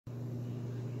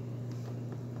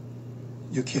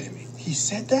You're kidding me. He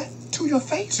said that to your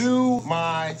face? To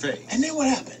my face. And then what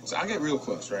happened? So I get real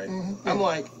close, right? I'm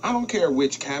like, I don't care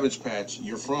which Cabbage Patch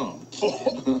you're from.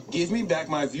 Give me back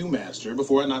my Viewmaster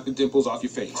before I knock the dimples off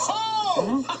your face.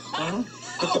 Oh!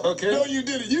 Okay. No, you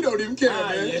didn't. You don't even care,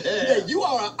 man. Yeah. You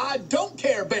are a I don't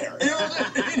care bear. You know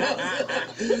what I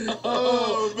mean?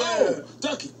 Oh, man. Oh,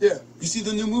 Ducky. Yeah. You see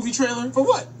the new movie trailer? For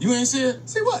what? You ain't see it?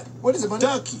 See what? What is it, buddy?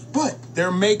 Ducky. What?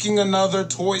 They're making another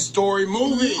Toy Story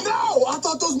movie. No, I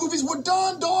thought those movies were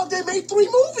done, dog. They made 3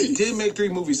 movies. They did make 3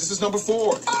 movies. This is number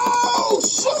 4. Oh,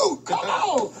 shoot. Come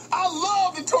on. I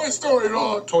love the Toy Story,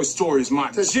 dog. Toy Story is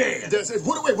my jam.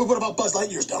 What about Buzz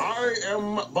Lightyear's dog? I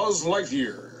am Buzz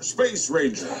Lightyear, Space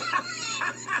Ranger.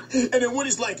 And then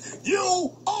Woody's like,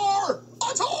 you are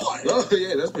a toy. Oh,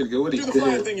 yeah, that's pretty good. Woody. Do the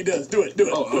flying thing he does. Do it.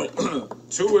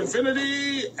 To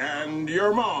infinity and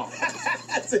your mom.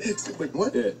 Wait,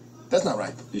 what? Yeah. That's not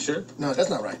right. You sure? No, that's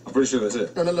not right. I'm pretty sure that's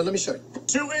it. No, let me show you.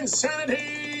 To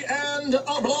insanity and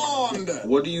a blonde.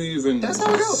 What do you even That's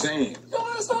how it goes. saying? No,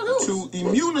 that's how it goes. To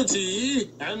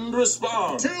immunity and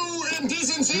respond. To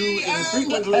indecency and...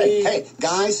 infrequently. Hey,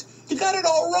 guys, you got it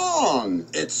all wrong.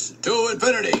 It's to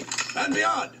infinity and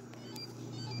beyond.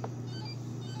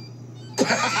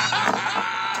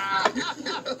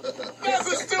 That's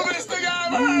the stupidest thing I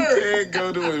ever heard. You can't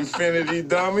go to infinity,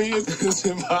 dummy. It's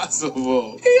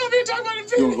impossible. He up here talking about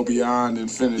infinity. You don't go beyond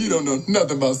infinity. You don't know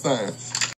nothing about science.